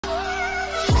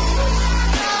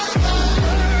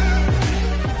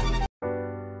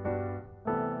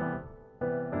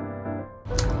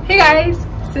guys!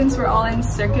 Since we're all in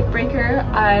circuit breaker,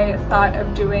 I thought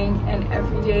of doing an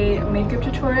everyday makeup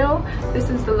tutorial. This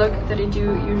is the look that I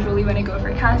do usually when I go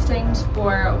for castings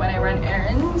or when I run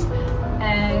errands.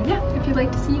 And yeah, if you'd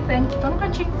like to see it, then keep on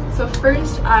watching. So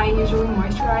first, I usually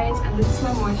moisturize, and this is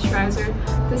my moisturizer.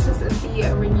 This is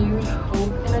the Renewed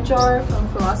Hope in a jar from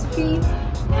Philosophy,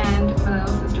 and my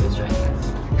little sister is joining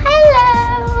us.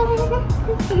 Hello!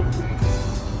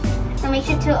 So make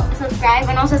sure to subscribe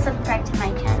and also subscribe to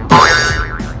my channel.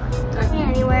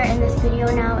 Anywhere in this video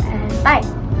now, and bye.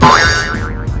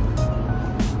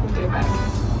 Okay, bye.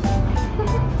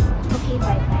 Okay,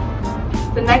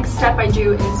 bye. The next step I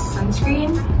do is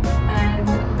sunscreen, and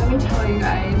let me tell you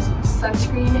guys,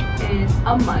 sunscreen is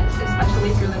a must, especially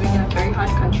if you're living in a very hot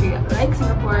country like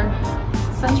Singapore.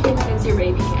 Sunscreen is your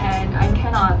baby, and I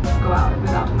cannot go out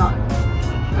without not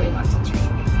putting on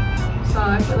sunscreen. So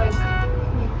I put like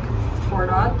 4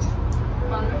 dots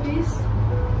on my face,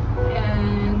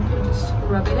 and I just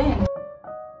rub it in.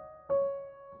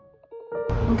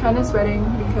 I'm kind of sweating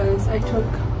because I took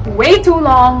way too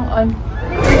long on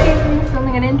freaking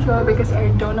filming an intro because I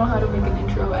don't know how to make an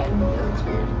intro and it looks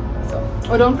weird. So,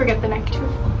 oh, don't forget the neck too.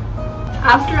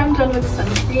 After I'm done with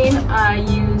sunscreen, I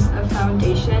use a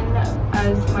foundation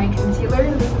as my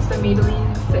concealer. This is the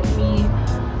Maybelline Fit Me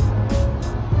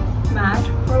Matte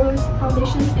Rose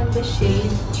Foundation in the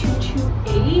shade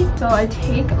 228. So I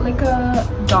take like a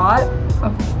dot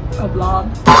of a blob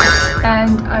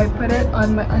and I put it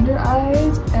on my under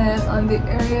eyes and on the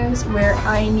areas where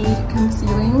I need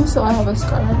concealing. So I have a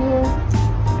scar here,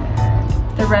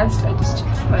 and the rest I just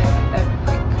put it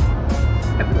like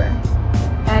everywhere,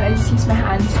 and I just use my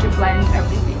hands to blend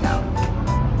everything out.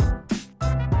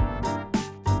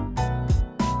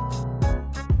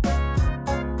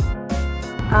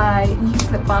 I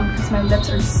use lip balm because my lips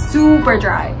are super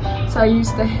dry, so I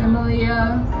use the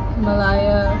Himalaya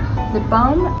lip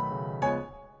balm.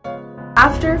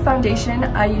 After foundation,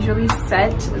 I usually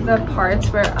set the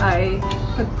parts where I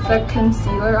put the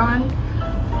concealer on,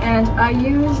 and I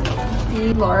use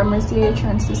the Laura Mercier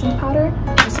translucent powder.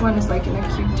 This one is like in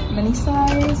a cute mini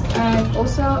size, and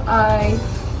also I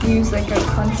use like a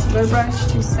concealer brush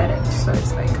to set it, so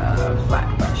it's like a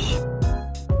flat brush.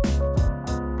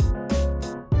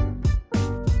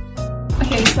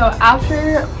 Okay, so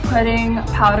after putting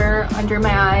powder under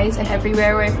my eyes and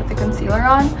everywhere where I put the concealer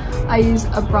on, I use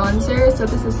a bronzer. So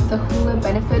this is the Hoola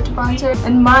Benefit bronzer,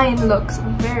 and mine looks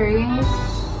very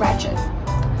ratchet.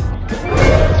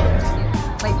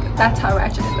 Like, that's how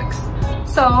ratchet it looks.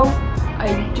 So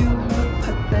I do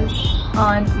put this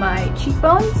on my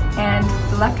cheekbones and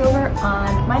the leftover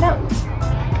on my nose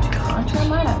to contour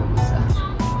my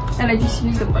nose. And I just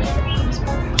use the brush that comes with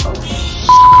it.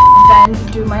 Then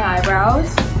do my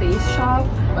eyebrows, Face Shop.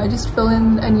 I just fill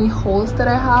in any holes that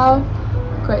I have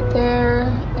right there,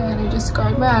 and I just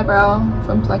guard my eyebrow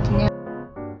from plucking it.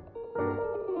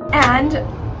 And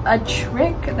a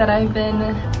trick that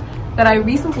I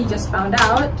recently just found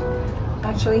out,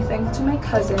 actually thanks to my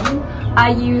cousin,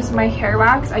 I use my hair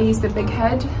wax. I use the Big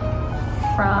Head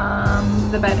from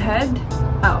the Bed Head.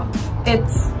 Oh,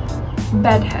 it's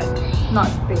Bed Head, not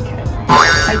Big Head.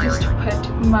 I just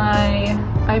put my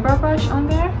eyebrow brush on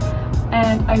there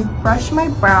and I brush my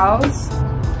brows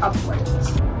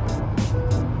upwards.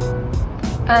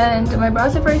 And my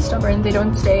brows are very stubborn, they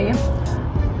don't stay.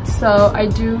 So I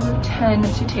do tend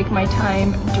to take my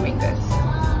time doing this.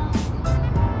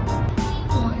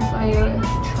 Well, if I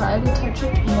try to touch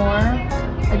it more,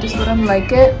 I just wouldn't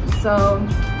like it. So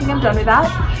I think I'm done with that.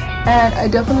 And I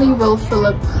definitely will fill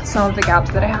up some of the gaps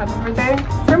that I have over there.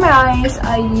 For my eyes,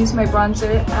 I use my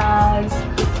bronzer as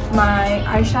my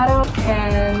eyeshadow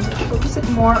and focus it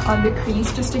more on the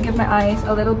crease just to give my eyes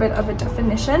a little bit of a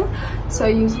definition. So I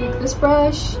use like this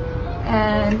brush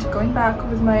and going back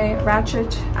with my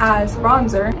ratchet as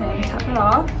bronzer and tap it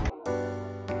off.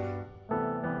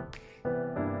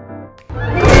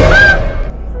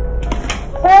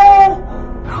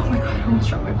 Oh my god, I almost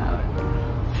dropped my palette.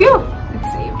 Phew! It's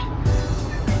saved.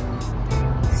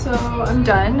 So I'm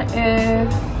done.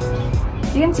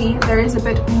 If you can see, there is a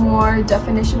bit more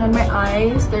definition on my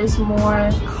eyes. There's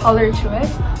more color to it.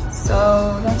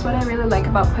 So that's what I really like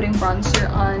about putting bronzer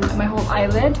on my whole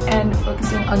eyelid and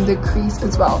focusing on the crease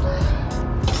as well.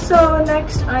 So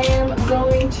next I am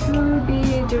going to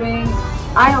be doing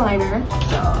eyeliner.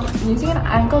 So I'm using an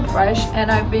angled brush, and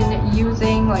I've been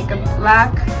using like a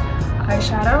black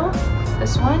eyeshadow.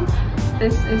 This one.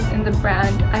 This is in the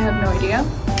brand, I have no idea,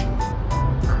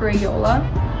 Crayola.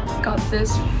 Got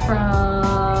this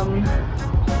from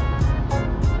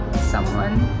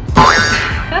someone.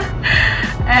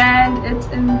 And it's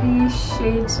in the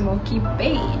shade Smoky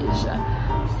Beige.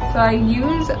 So I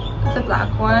use the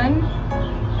black one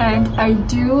and I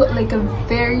do like a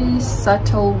very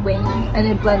subtle wing and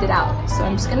it blended out. So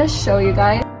I'm just gonna show you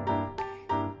guys.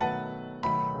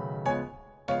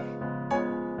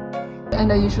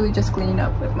 And I usually just clean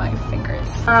up with my fingers.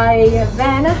 I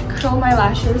then curl my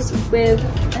lashes with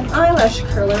an eyelash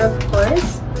curler, of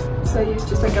course. So I use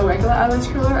just like a regular eyelash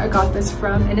curler. I got this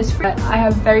from Innisfree. I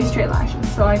have very straight lashes,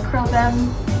 so I curl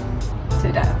them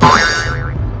to death.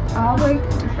 I have like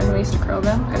different ways to curl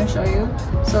them. I'm gonna show you.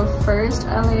 So first,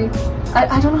 I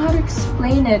don't know how to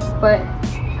explain it, but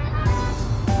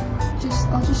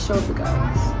I'll just show you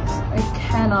guys. I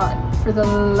cannot, for the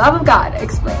love of God,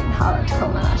 explain how to curl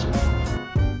my lashes.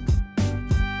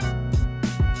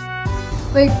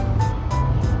 Like,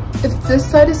 if this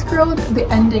side is curled, the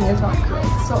ending is not curled.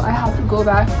 So I have to go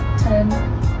back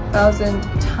 10,000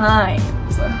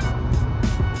 times.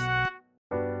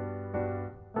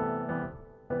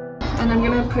 And I'm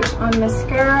gonna put on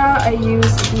mascara. I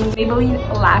use the Maybelline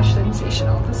Lash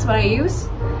Sensational. This is what I use.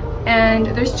 And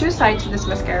there's two sides to this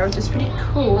mascara, which is pretty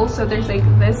cool. So there's like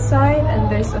this side and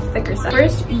there's a thicker side.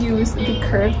 First, use the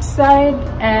curved side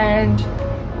and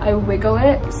I wiggle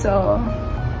it. So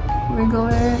wiggle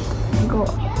it and go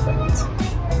up.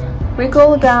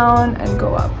 Wiggle down and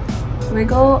go up.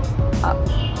 Wiggle up.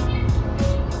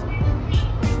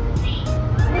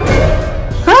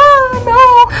 Ah, no!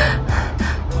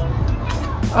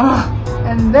 Oh.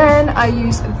 And then I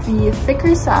use the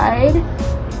thicker side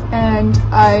and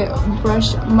I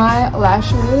brush my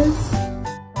lashes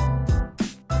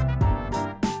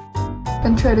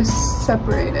and try to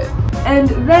separate it. And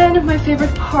then my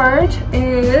favorite part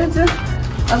is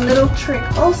a little trick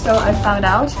also I found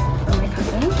out from my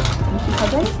cousin. Thank you,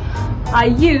 cousin. I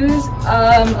use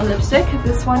a lipstick.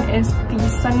 This one is the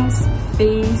Sunny's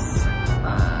Face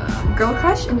Girl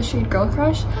Crush in the shade Girl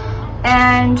Crush.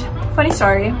 And funny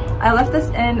story, I left this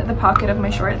in the pocket of my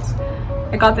shorts.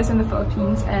 I got this in the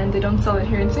Philippines and they don't sell it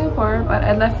here in Singapore, but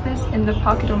I left this in the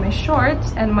pocket of my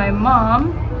shorts and my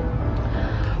mom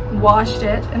washed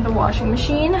it in the washing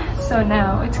machine, so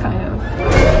now it's kind of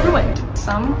ruined.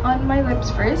 Some on my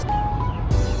lips first,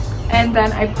 and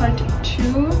then I put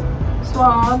 2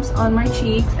 swabs on my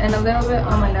cheeks and a little bit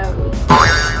on my nose,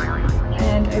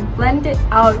 and I blend it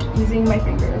out using my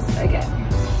fingers again.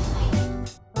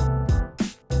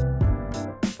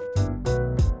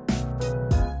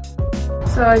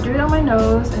 So I do it on my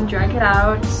nose and drag it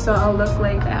out so I'll look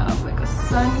like I have like a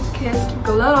sun-kissed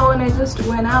glow and I just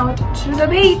went out to the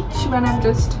beach when I'm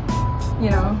just, you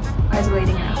know,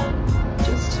 isolating at home.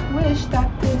 Just wish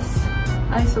that this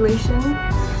isolation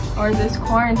or this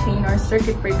quarantine or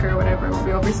circuit breaker or whatever will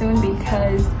be over soon,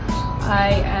 because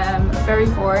I am very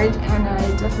bored and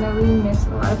I definitely miss a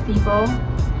lot of people.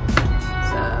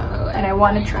 And I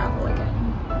want to travel again.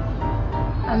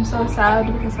 I'm so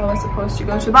sad because I was supposed to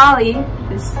go to Bali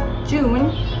this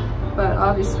June, but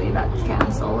obviously that's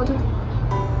cancelled.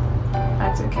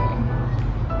 That's okay.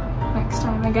 Next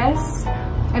time, I guess.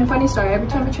 And funny story, every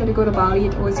time I try to go to Bali,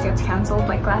 it always gets cancelled.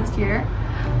 Like last year,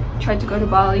 I tried to go to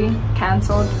Bali,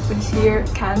 cancelled. This year,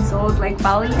 cancelled. Like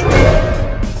Bali,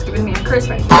 it's giving me a curse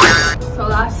right now. So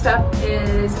last step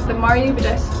is the Mario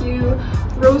Badescu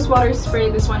Rose Water Spray.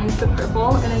 This one is the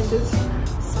purple, and I just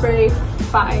spray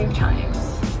 5 times.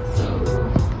 So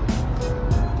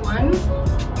 1.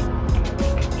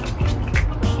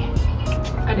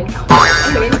 I didn't count.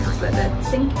 Anyways, just let that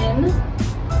sink in,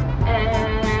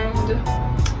 and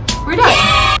we're done.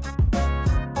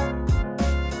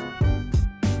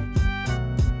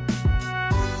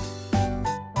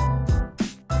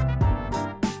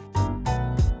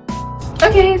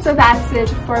 Okay, so that's it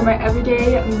for my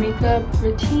everyday makeup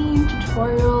routine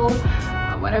tutorial,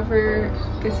 whatever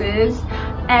this is.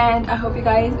 And I hope you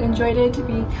guys enjoyed it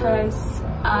because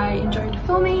I enjoyed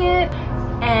filming it.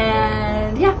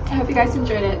 And yeah, I hope you guys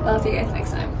enjoyed it. I'll see you guys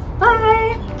next time.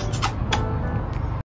 Bye!